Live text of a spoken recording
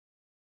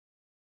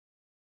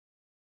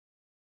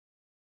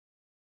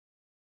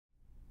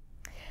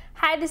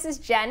Hi, this is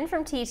Jen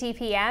from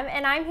TTPM,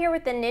 and I'm here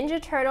with the Ninja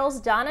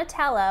Turtles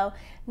Donatello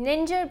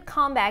Ninja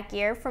Combat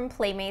Gear from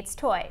Playmates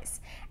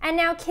Toys. And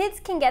now kids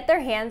can get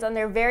their hands on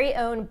their very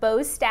own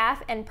bow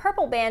staff and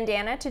purple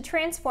bandana to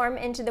transform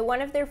into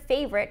one of their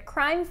favorite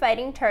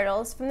crime-fighting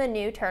turtles from the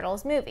new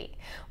Turtles movie.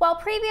 While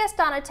previous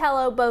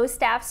Donatello bow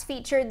staffs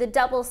featured the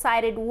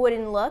double-sided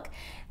wooden look,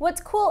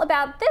 what's cool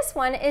about this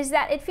one is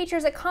that it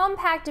features a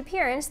compact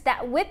appearance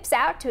that whips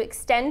out to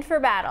extend for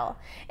battle.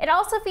 It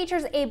also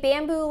features a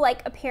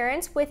bamboo-like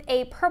appearance with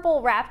a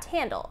purple wrapped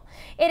handle.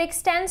 It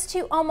extends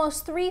to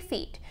almost 3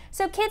 feet,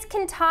 so kids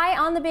can tie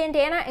on the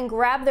bandana and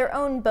grab their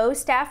own bow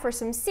staff for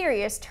some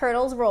serious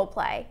Turtles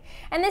roleplay.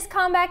 And this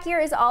combat gear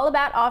is all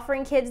about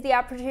offering kids the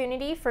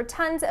opportunity for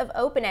tons of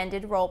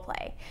open-ended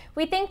roleplay.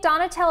 We think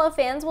Donatello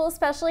fans will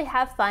especially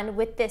have fun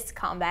with this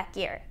combat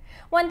gear.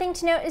 One thing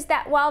to note is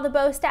that while the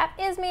bow staff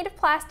is made of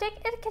plastic,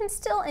 it can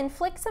still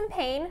inflict some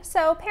pain,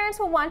 so parents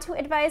will want to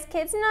advise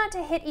kids not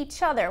to hit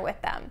each other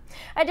with them.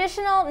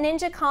 Additional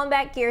Ninja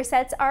Combat Gear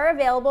sets are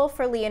available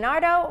for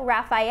Leonardo,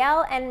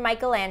 Raphael, and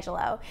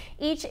Michelangelo.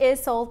 Each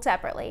is sold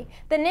separately.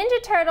 The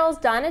Ninja Turtles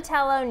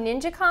Donatello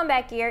Ninja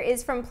Combat Gear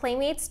is from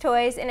Playmates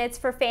Toys, and it's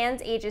for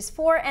fans ages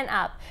 4 and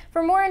up.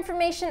 For more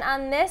information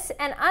on this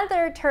and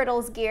other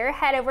Turtles gear,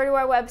 head over to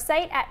our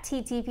website at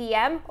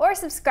TTPM or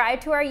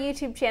subscribe to our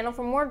YouTube channel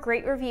for more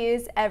great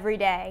reviews every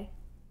day.